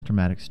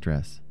post-traumatic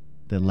stress,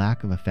 the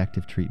lack of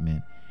effective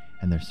treatment,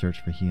 and their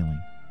search for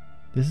healing.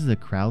 This is a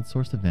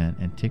crowdsourced event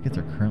and tickets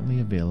are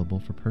currently available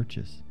for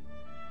purchase.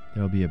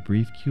 There will be a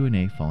brief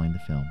Q&A following the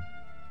film.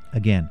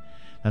 Again,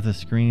 that's a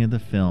screening of the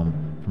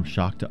film From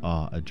Shock to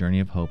Awe, A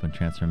Journey of Hope and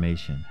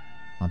Transformation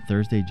on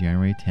Thursday,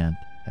 January 10th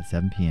at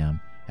 7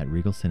 p.m. at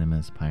Regal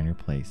Cinemas, Pioneer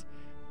Place,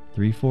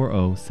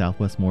 340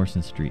 Southwest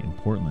Morrison Street in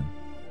Portland.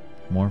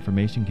 More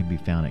information can be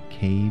found at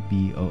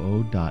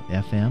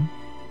kboo.fm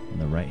on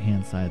the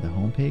right-hand side of the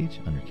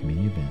homepage under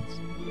Community Events.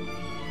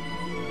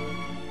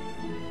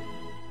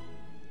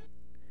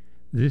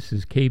 This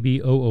is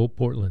KBOO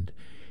Portland.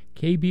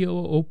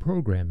 KBOO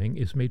programming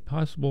is made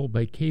possible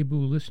by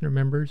KBOO listener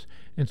members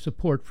and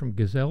support from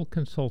Gazelle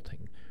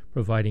Consulting,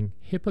 providing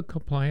HIPAA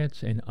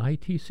compliance and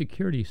IT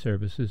security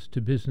services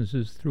to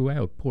businesses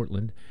throughout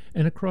Portland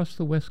and across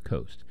the West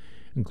Coast,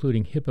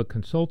 including HIPAA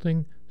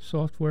consulting,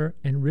 software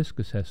and risk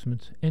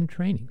assessments, and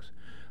trainings.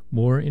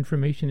 More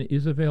information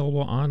is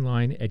available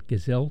online at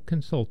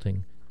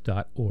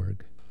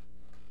gazelleconsulting.org.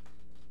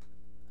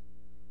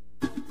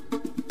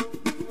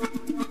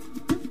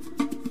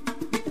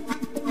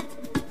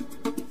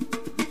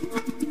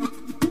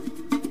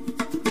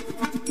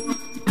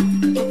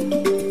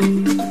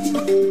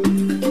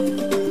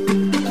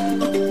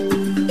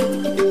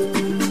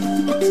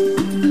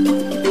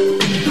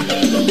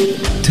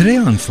 Today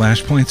on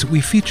Flashpoints,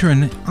 we feature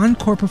an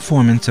encore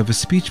performance of a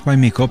speech by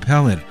Miko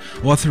Peled,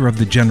 author of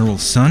The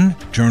General's Son,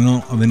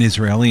 Journal of an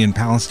Israeli in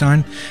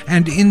Palestine,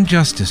 and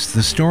Injustice,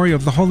 the story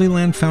of the Holy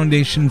Land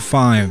Foundation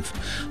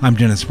 5. I'm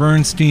Dennis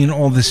Bernstein,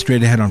 all this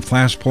straight ahead on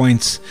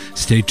Flashpoints.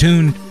 Stay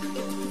tuned.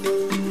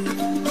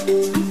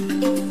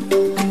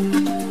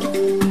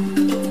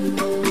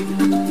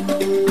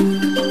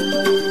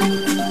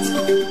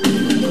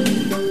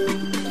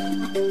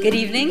 Good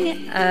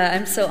evening.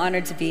 I'm so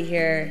honored to be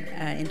here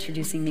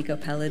introducing Miko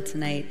Peled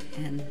tonight,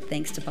 and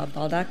thanks to Bob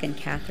Baldock and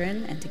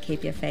Catherine and to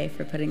KPFA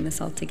for putting this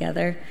all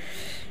together.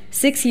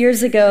 6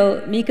 years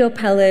ago, Miko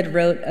Peled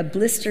wrote a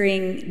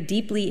blistering,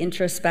 deeply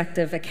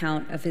introspective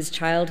account of his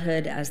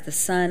childhood as the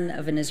son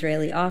of an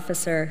Israeli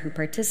officer who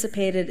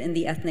participated in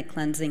the ethnic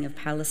cleansing of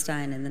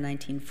Palestine in the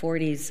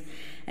 1940s,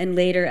 and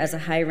later as a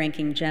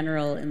high-ranking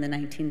general in the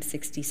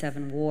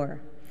 1967 war.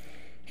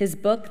 His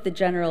book, The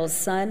General's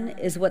Son,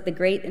 is what the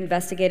great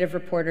investigative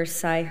reporter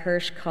Cy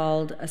Hirsch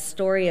called a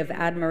story of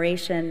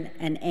admiration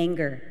and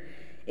anger.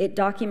 It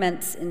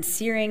documents in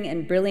searing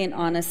and brilliant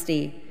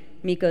honesty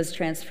Miko's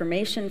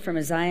transformation from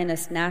a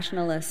Zionist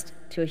nationalist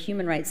to a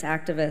human rights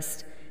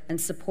activist and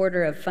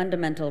supporter of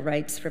fundamental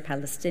rights for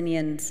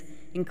Palestinians,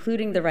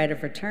 including the right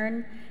of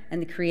return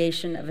and the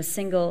creation of a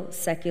single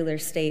secular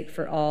state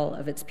for all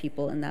of its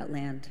people in that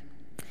land.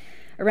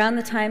 Around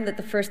the time that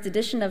the first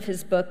edition of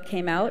his book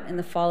came out in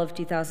the fall of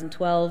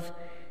 2012,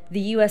 the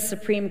U.S.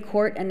 Supreme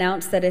Court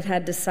announced that it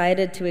had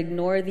decided to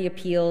ignore the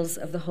appeals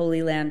of the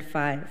Holy Land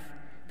Five,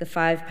 the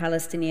 5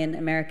 Palestinian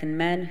American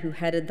men who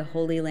headed the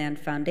Holy Land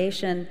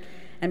Foundation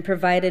and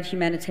provided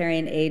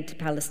humanitarian aid to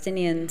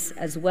Palestinians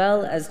as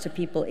well as to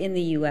people in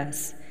the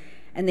U.S.,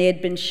 and they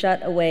had been shut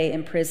away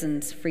in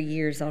prisons for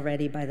years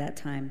already by that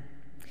time.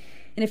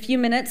 In a few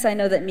minutes, I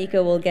know that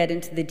Miko will get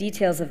into the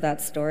details of that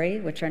story,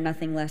 which are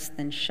nothing less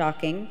than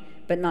shocking,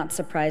 but not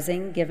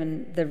surprising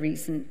given the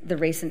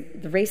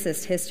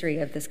racist history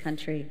of this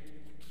country.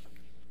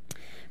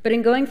 But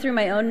in going through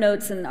my own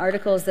notes and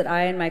articles that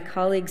I and my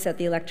colleagues at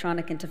the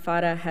Electronic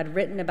Intifada had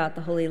written about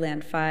the Holy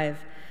Land Five,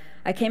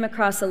 I came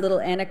across a little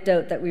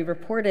anecdote that we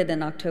reported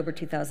in October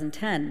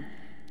 2010.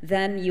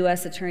 Then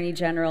U.S. Attorney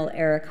General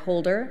Eric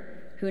Holder,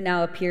 who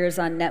now appears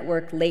on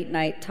network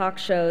late-night talk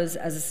shows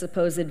as a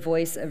supposed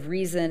voice of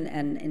reason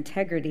and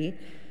integrity.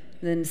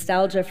 The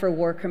nostalgia for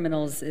war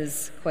criminals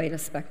is quite a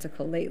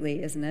spectacle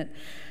lately, isn't it?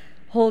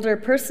 Holder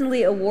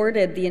personally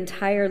awarded the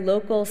entire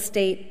local,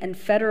 state, and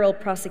federal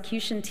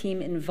prosecution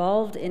team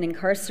involved in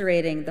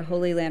incarcerating the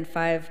Holy Land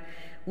Five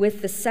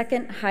with the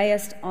second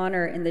highest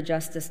honor in the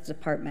Justice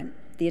Department,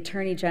 the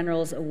Attorney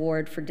General's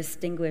Award for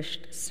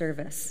Distinguished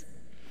Service.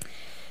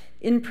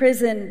 In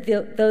prison,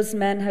 those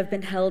men have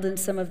been held in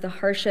some of the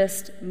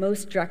harshest,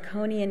 most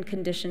draconian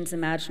conditions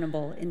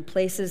imaginable, in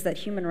places that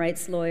human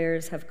rights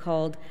lawyers have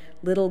called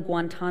little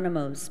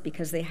Guantanamos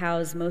because they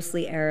house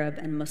mostly Arab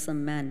and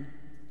Muslim men.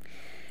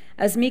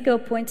 As Miko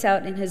points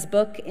out in his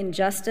book,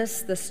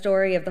 Injustice, the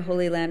story of the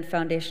Holy Land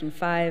Foundation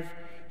 5,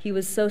 he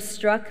was so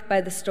struck by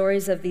the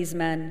stories of these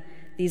men,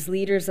 these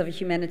leaders of a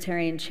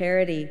humanitarian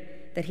charity,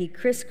 that he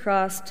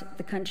crisscrossed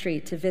the country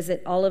to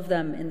visit all of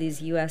them in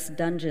these U.S.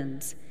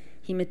 dungeons.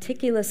 He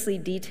meticulously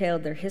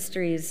detailed their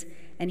histories,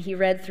 and he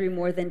read through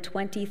more than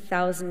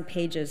 20,000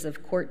 pages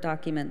of court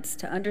documents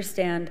to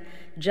understand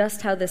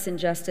just how this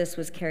injustice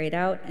was carried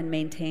out and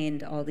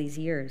maintained all these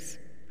years.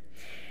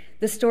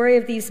 The story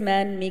of these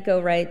men,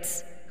 Miko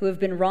writes, who have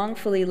been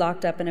wrongfully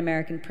locked up in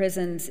American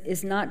prisons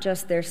is not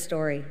just their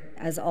story,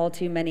 as all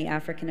too many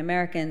African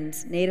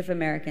Americans, Native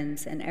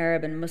Americans, and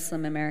Arab and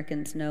Muslim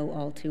Americans know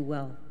all too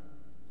well.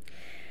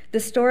 The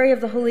story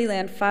of the Holy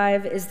Land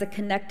Five is the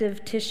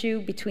connective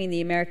tissue between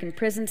the American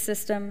prison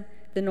system,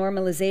 the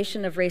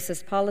normalization of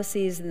racist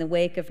policies in the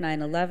wake of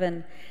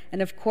 9/11,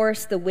 and of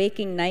course, the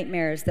waking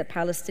nightmares that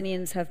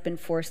Palestinians have been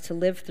forced to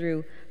live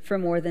through for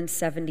more than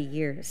 70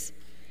 years.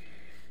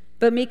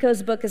 But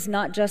Miko's book is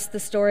not just the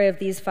story of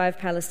these 5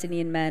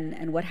 Palestinian men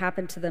and what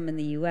happened to them in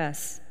the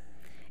US.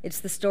 It's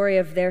the story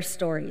of their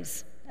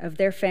stories, of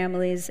their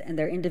families and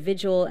their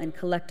individual and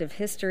collective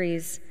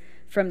histories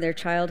from their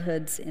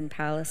childhoods in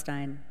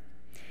Palestine.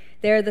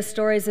 They are the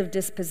stories of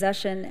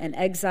dispossession and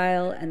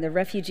exile and the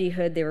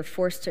refugeehood they were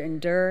forced to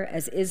endure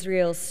as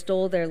Israel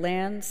stole their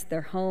lands,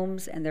 their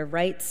homes, and their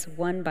rights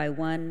one by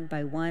one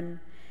by one,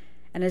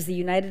 and as the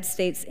United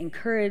States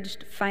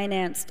encouraged,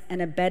 financed,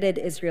 and abetted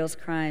Israel's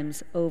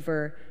crimes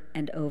over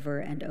and over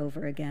and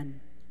over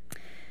again.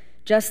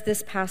 Just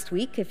this past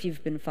week, if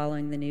you've been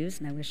following the news,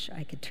 and I wish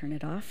I could turn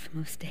it off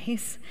most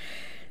days,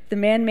 the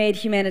man-made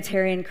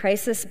humanitarian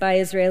crisis by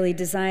Israeli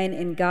design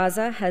in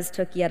Gaza has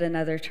took yet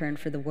another turn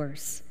for the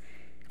worse.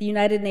 The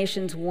United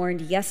Nations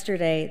warned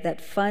yesterday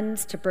that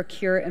funds to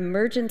procure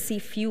emergency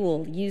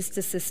fuel used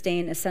to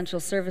sustain essential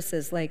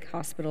services like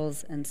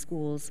hospitals and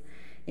schools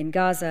in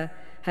Gaza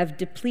have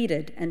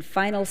depleted, and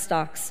final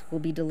stocks will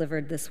be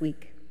delivered this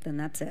week. Then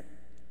that's it.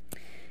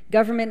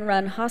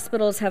 Government-run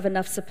hospitals have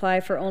enough supply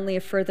for only a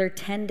further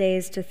 10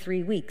 days to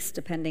 3 weeks,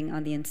 depending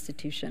on the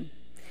institution.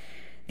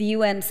 The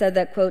UN said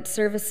that, quote,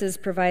 services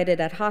provided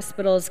at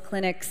hospitals,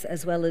 clinics,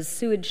 as well as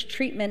sewage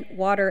treatment,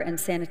 water, and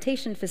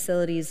sanitation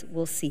facilities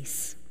will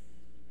cease.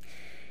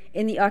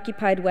 In the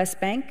occupied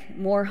West Bank,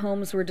 more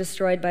homes were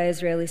destroyed by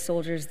Israeli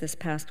soldiers this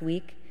past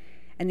week,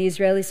 and the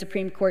Israeli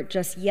Supreme Court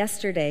just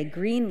yesterday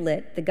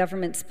greenlit the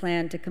government's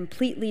plan to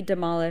completely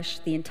demolish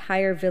the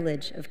entire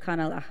village of Khan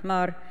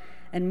al-Ahmar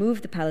and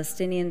move the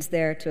Palestinians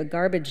there to a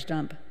garbage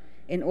dump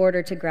in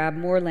order to grab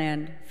more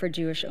land for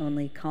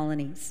Jewish-only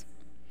colonies.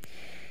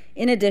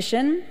 In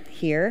addition,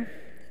 here,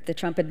 the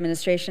Trump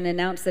administration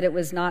announced that it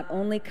was not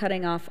only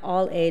cutting off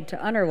all aid to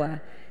UNRWA,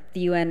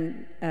 the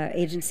UN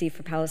Agency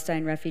for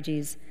Palestine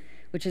Refugees,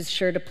 which is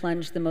sure to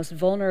plunge the most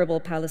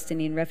vulnerable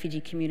Palestinian refugee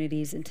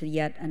communities into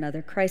yet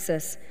another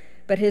crisis,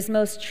 but his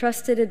most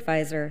trusted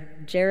advisor,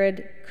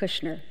 Jared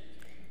Kushner,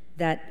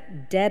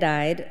 that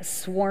dead-eyed,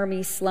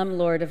 swarmy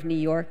slumlord of New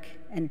York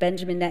and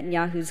Benjamin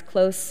Netanyahu's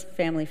close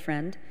family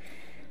friend.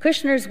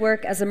 Kushner's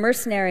work as a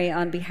mercenary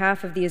on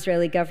behalf of the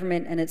Israeli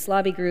government and its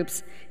lobby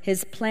groups,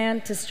 his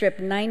plan to strip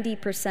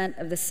 90%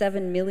 of the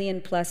 7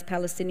 million plus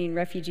Palestinian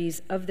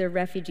refugees of their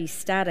refugee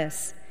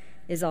status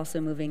is also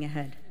moving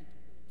ahead.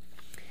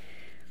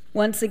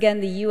 Once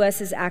again, the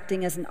U.S. is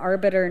acting as an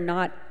arbiter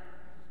not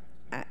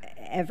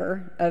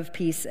ever of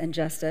peace and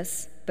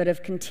justice, but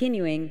of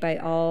continuing by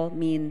all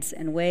means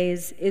and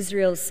ways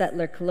Israel's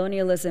settler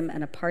colonialism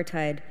and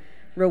apartheid,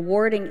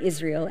 rewarding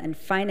Israel and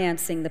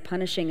financing the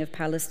punishing of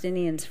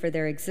Palestinians for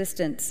their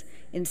existence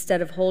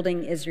instead of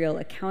holding Israel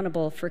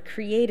accountable for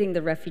creating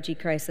the refugee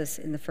crisis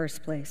in the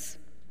first place.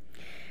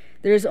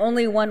 There is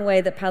only one way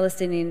that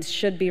Palestinians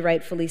should be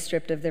rightfully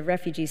stripped of their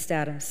refugee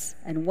status,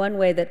 and one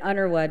way that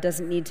UNRWA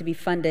doesn't need to be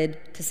funded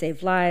to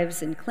save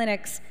lives in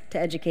clinics, to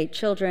educate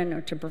children,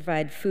 or to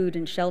provide food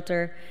and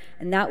shelter,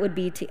 and that would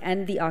be to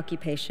end the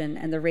occupation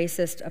and the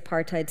racist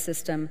apartheid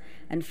system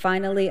and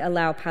finally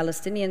allow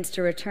Palestinians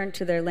to return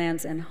to their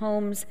lands and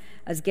homes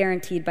as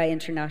guaranteed by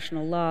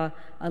international law,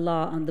 a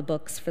law on the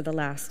books for the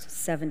last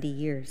 70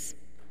 years.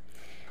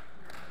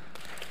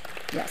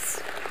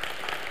 Yes.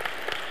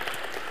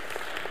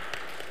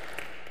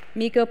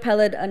 Miko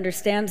Peled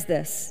understands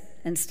this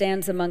and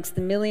stands amongst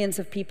the millions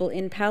of people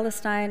in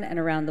Palestine and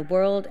around the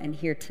world and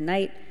here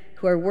tonight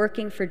who are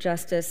working for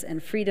justice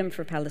and freedom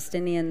for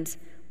Palestinians,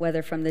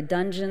 whether from the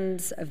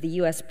dungeons of the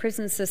U.S.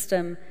 prison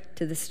system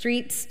to the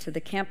streets, to the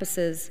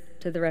campuses,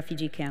 to the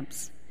refugee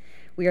camps.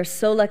 We are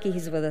so lucky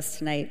he's with us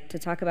tonight to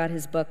talk about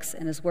his books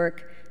and his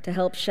work to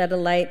help shed a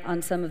light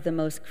on some of the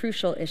most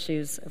crucial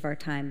issues of our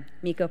time.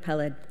 Miko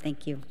Peled,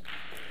 thank you.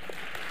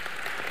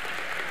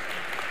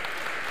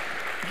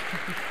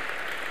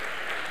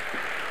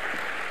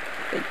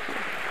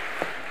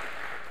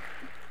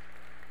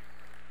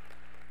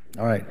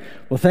 All right.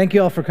 Well, thank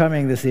you all for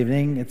coming this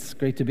evening. It's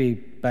great to be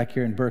back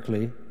here in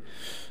Berkeley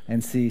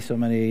and see so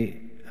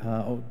many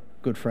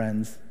good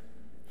friends.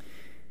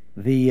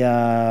 Every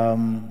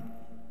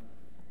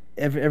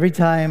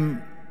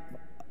time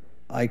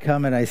I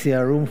come and I see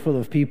a room full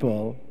of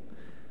people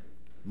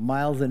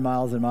miles and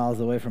miles and miles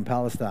away from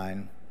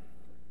Palestine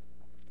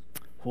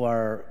who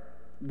are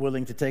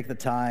willing to take the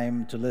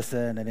time to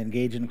listen and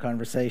engage in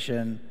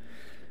conversation,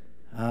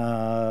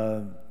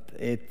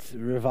 it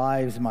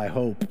revives my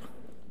hope.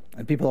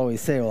 And people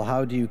always say, well,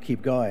 how do you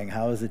keep going?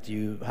 How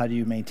do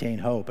you maintain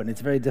hope? And it's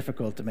very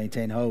difficult to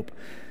maintain hope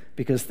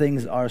because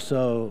things are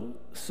so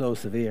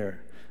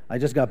severe. I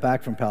just got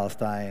back from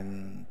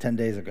Palestine 10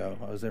 days ago.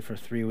 I was there for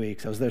 3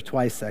 weeks. I was there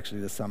twice,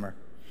 actually, this summer.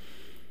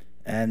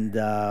 And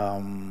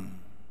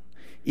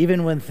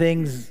even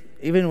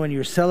when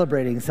you're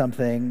celebrating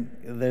something,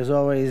 there's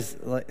always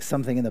like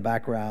something in the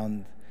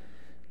background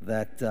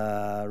that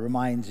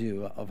reminds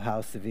you of how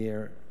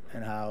severe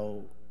and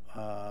how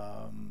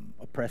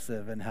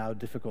oppressive and how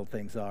difficult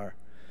things are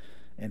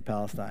in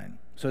Palestine.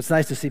 So it's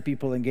nice to see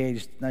people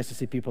engaged, nice to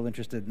see people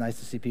interested, nice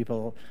to see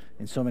people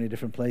in so many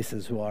different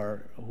places who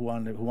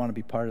want to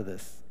be part of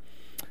this.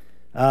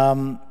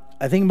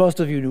 I think most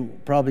of you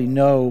probably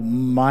know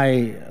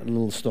my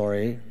little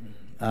story,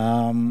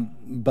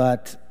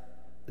 but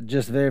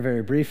just very,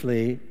 very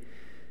briefly,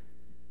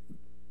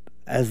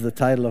 as the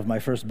title of my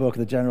first book,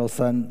 The General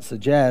Son,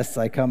 suggests,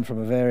 I come from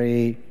a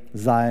very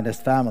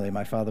Zionist family.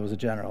 My father was a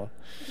general.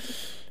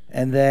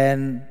 And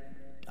then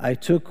I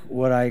took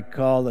what I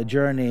call a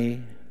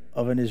journey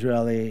of an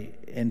Israeli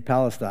in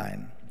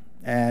Palestine.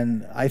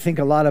 And I think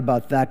a lot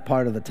about that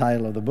part of the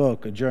title of the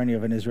book, A Journey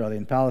of an Israeli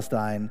in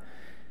Palestine,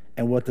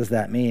 and what does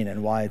that mean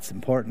and why it's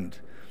important.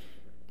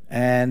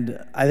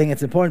 And I think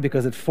it's important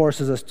because it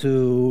forces us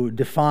to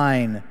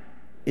define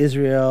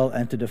Israel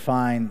and to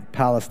define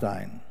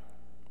Palestine,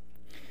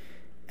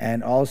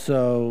 and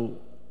also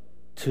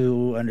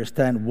to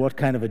understand what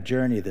kind of a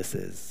journey this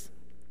is.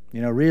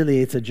 You know,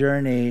 really, it's a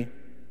journey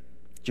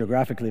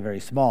geographically very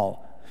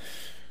small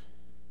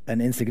and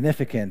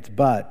insignificant,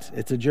 but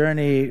it's a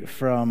journey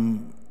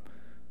from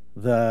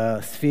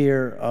the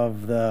sphere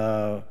of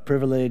the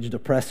privileged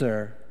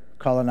oppressor,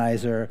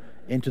 colonizer,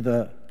 into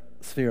the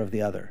sphere of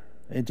the other,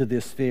 into the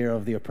sphere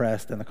of the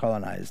oppressed and the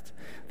colonized.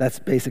 That's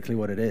basically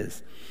what it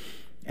is.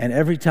 And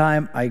every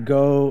time I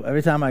go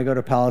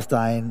to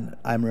Palestine,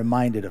 I'm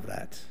reminded of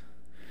that.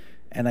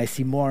 And I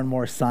see more and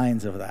more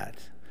signs of that,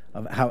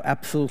 of how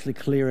absolutely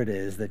clear it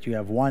is that you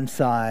have one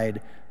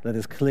side that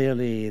is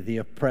clearly the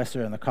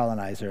oppressor and the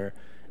colonizer,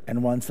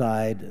 and one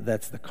side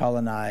that's the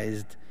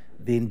colonized,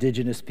 the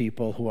indigenous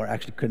people who are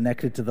actually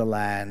connected to the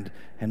land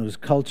and whose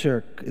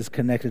culture is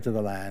connected to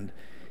the land,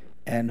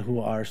 and who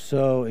are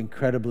so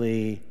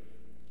incredibly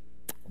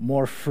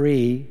more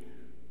free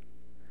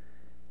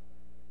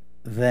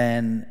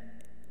than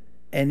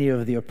any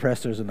of the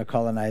oppressors and the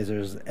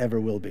colonizers ever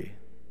will be.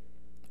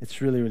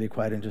 It's really, really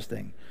quite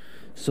interesting.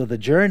 So the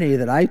journey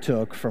that I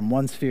took from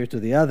one sphere to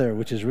the other,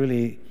 which is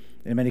really,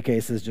 in many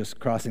cases, just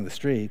crossing the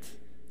street,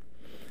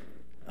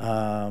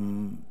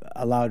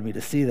 allowed me to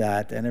see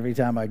that. And every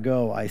time I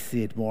go, I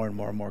see it more and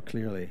more and more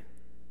clearly.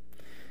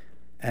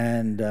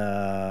 And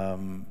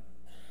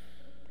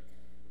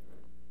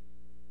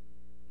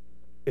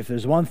if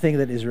there's one thing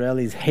that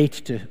Israelis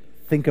hate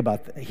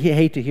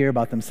to hear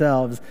about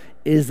themselves,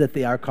 is that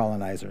they are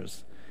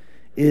colonizers,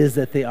 is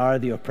that they are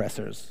the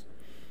oppressors.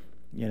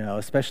 You know,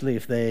 especially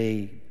if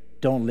they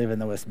don't live in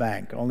the West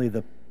Bank. Only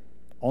the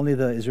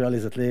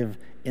Israelis that live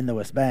in the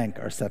West Bank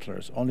are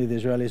settlers. Only the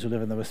Israelis who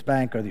live in the West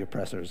Bank are the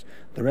oppressors.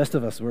 The rest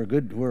of us, we're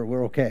good,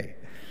 we're okay.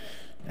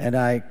 And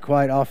I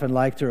quite often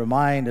like to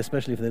remind,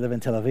 especially if they live in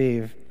Tel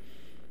Aviv,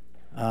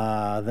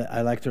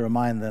 I like to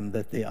remind them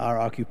that they are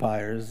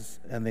occupiers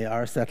and they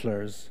are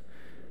settlers,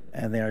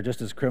 and they are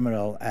just as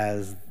criminal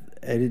as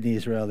any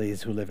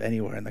Israelis who live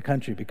anywhere in the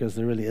country, because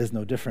there really is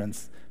no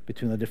difference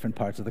between the different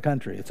parts of the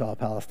country. It's all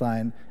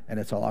Palestine and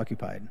it's all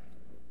occupied.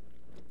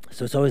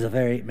 So it's always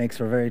makes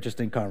for a very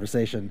interesting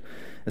conversation,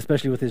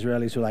 especially with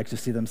Israelis who like to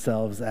see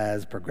themselves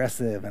as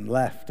progressive and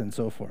left and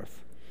so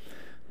forth.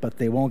 But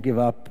they won't give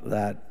up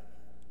that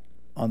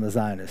on the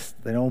Zionists.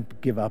 They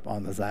don't give up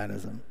on the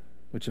Zionism,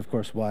 which of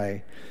course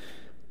why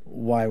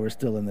we're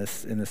still in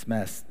this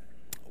mess.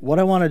 What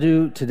I want to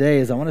do today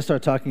is I want to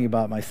start talking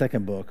about my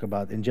second book,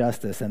 about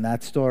injustice and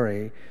that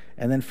story,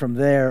 and then from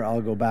there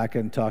I'll go back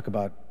and talk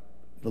about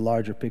the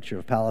larger picture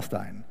of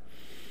Palestine.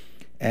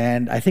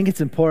 And I think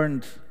it's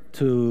important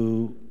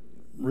to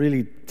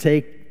really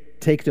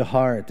take to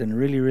heart and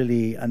really,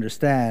 really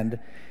understand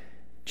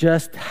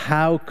just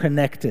how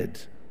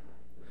connected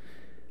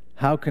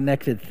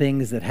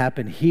things that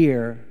happen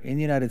here in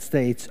the United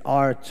States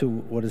are to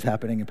what is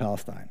happening in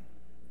Palestine.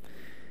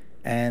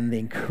 And the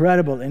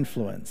incredibly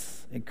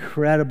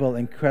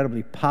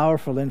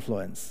powerful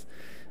influence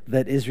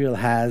that Israel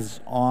has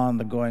on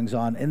the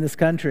goings-on in this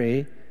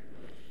country.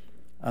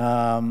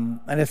 And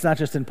it's not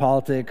just in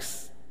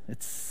politics,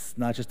 it's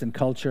not just in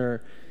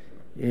culture,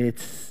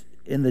 it's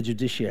in the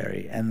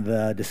judiciary. And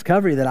the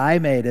discovery that I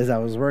made as I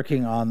was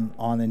working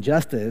on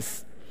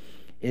injustice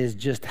is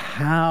just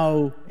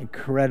how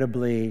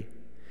incredibly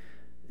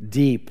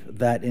deep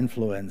that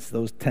influence,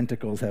 those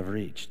tentacles have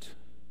reached.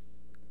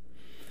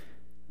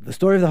 The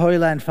story of the Holy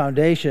Land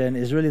Foundation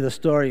is really the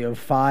story of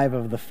 5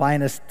 of the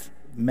finest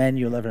men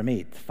you'll ever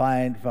meet,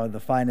 5 of the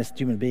finest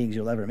human beings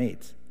you'll ever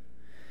meet,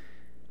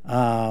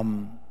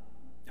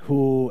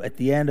 who at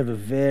the end of a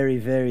very,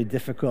 very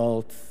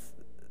difficult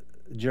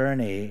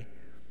journey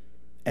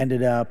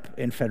ended up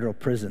in federal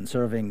prison,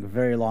 serving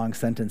very long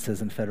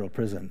sentences in federal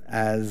prison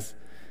as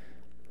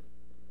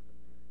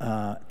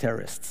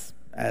terrorists,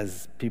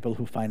 as people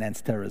who finance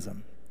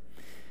terrorism.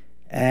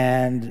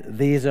 And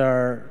these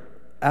are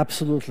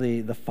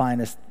absolutely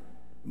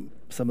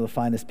some of the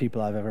finest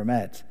people I've ever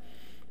met.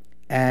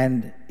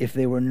 And if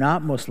they were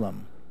not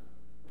Muslim,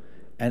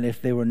 and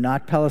if they were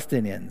not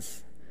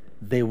Palestinians,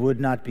 they would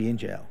not be in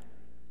jail.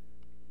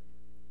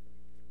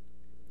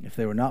 If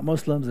they were not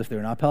Muslims, if they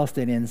were not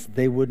Palestinians,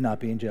 they would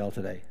not be in jail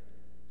today.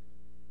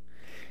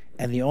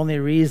 And the only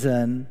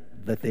reason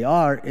that they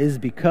are is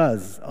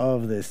because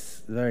of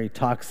this very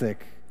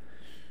toxic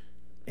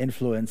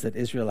influence that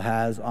Israel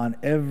has on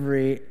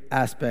every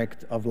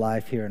aspect of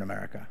life here in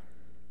America,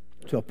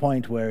 to a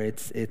point where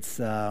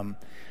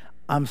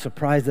I'm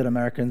surprised that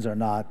Americans are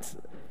not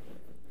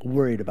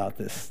worried about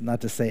this,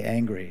 not to say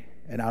angry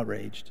and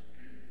outraged.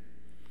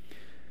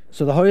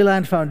 So the Holy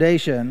Land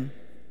Foundation,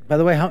 by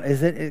the way,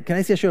 can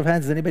I see a show of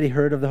hands? Has anybody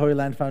heard of the Holy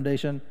Land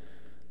Foundation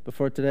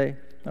before today?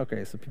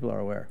 Okay, so people are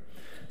aware.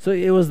 So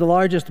it was the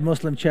largest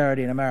Muslim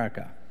charity in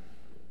America.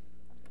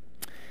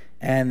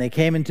 And they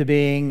came into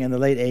being in the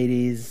late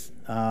 80s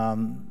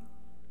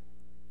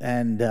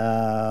and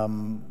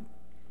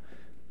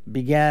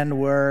began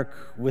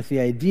work with the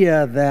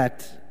idea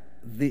that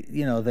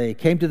they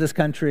came to this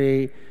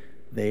country,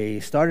 they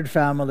started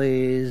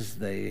families,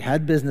 they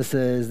had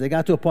businesses, they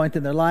got to a point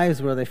in their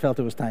lives where they felt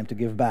it was time to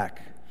give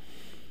back.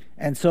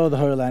 And so the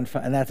Holy Land,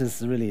 and that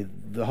is really,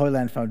 the Holy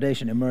Land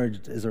Foundation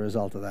emerged as a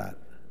result of that.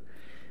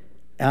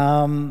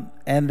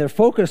 And their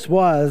focus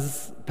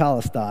was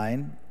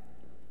Palestine,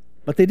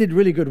 but they did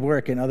really good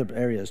work in other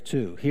areas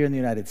too. Here in the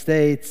United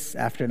States,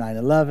 after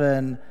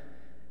 9/11,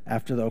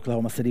 after the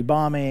Oklahoma City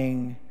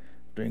bombing,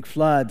 during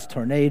floods,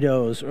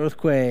 tornadoes,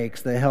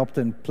 earthquakes, they helped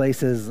in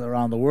places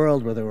around the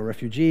world where there were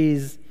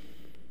refugees.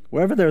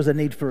 Wherever there was a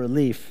need for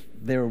relief,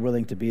 they were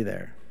willing to be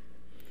there.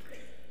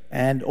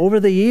 And over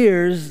the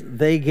years,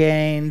 they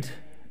gained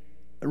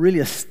really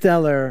a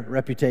stellar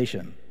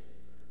reputation.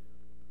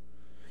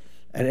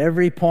 At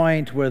every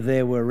point where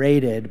they were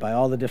rated by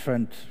all the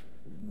different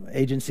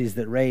agencies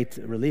that rate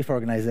relief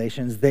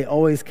organizations, they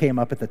always came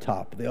up at the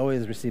top. They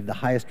always received the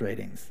highest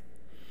ratings.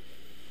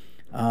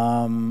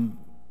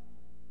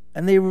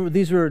 And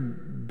these were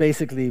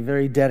basically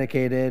very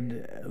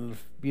dedicated,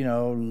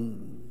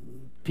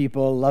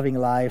 people loving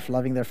life,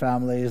 loving their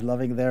families,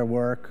 loving their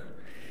work.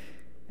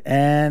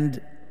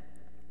 And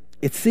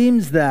it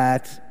seems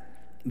that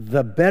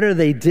the better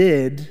they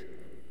did,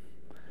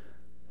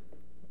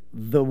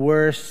 the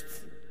worse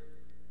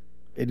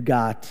it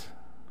got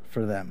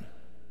for them.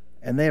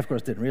 And they, of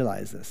course, didn't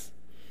realize this.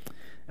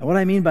 And what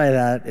I mean by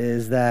that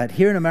is that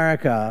here in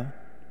America,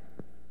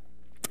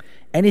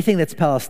 anything that's